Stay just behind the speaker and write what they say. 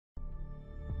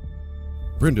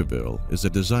Prindiville is a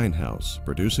design house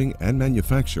producing and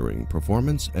manufacturing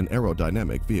performance and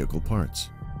aerodynamic vehicle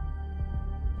parts.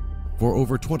 For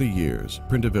over 20 years,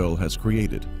 Prindiville has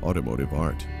created automotive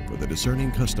art for the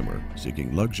discerning customer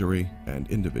seeking luxury and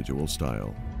individual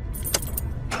style.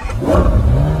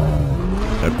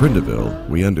 At Prindiville,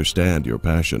 we understand your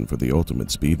passion for the ultimate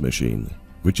speed machine,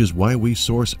 which is why we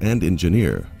source and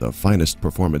engineer the finest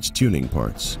performance tuning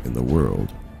parts in the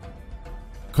world.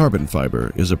 Carbon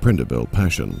fiber is a Prindiville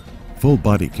passion. Full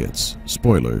body kits,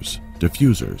 spoilers,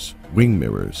 diffusers, wing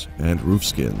mirrors, and roof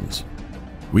skins.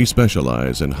 We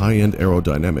specialize in high-end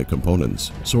aerodynamic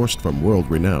components sourced from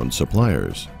world-renowned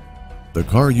suppliers. The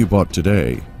car you bought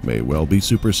today may well be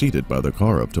superseded by the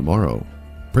car of tomorrow.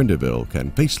 Prindiville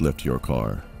can facelift your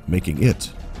car, making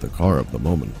it the car of the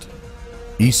moment.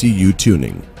 ECU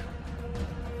tuning.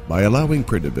 By allowing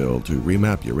Prindiville to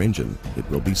remap your engine, it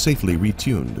will be safely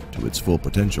retuned to its full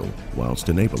potential whilst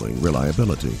enabling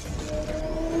reliability.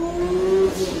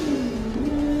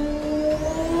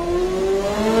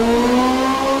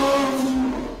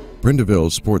 Prindiville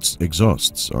sports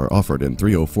exhausts are offered in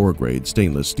 304 grade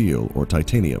stainless steel or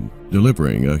titanium,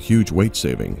 delivering a huge weight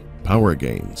saving, power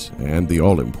gains, and the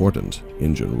all-important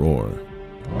engine roar.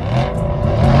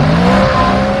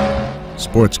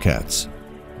 Sports Cats.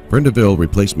 Prindiville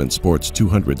Replacement Sports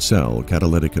 200 cell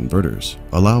catalytic converters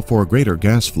allow for greater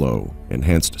gas flow,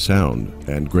 enhanced sound,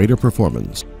 and greater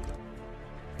performance.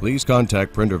 Please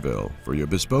contact Prindiville for your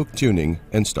bespoke tuning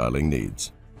and styling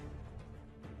needs.